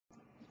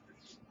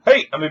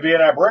Hey, I'm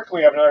BB&I Brick.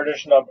 We have another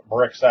edition of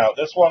Bricks Out.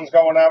 This one's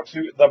going out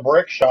to the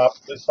Brick Shop.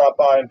 They stopped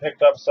by and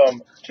picked up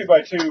some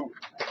 2x2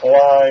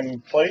 lime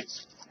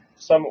plates,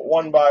 some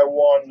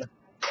 1x1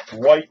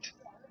 white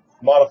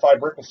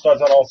modified brick with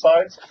studs on all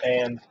sides,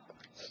 and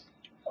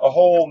a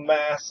whole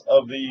mass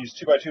of these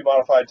 2x2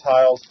 modified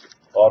tiles.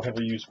 A lot of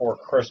people use for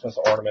Christmas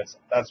ornaments.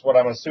 That's what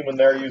I'm assuming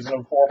they're using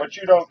them for, but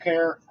you don't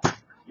care.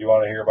 You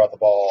want to hear about the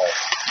ball.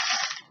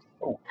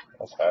 Oh,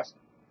 that was fast.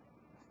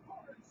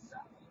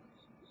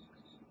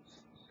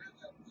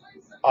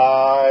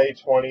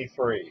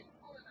 I-23.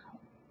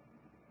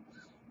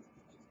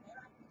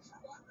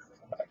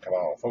 Come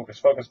on, focus,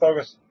 focus,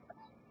 focus.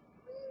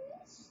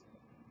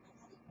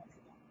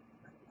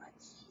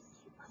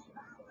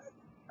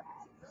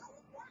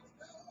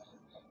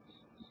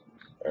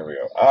 There we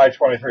go.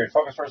 I-23.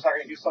 Focus for a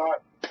second. You saw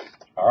it.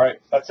 All right.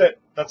 That's it.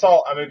 That's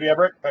all. I'm BB&I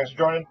Brick. Thanks for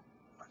joining.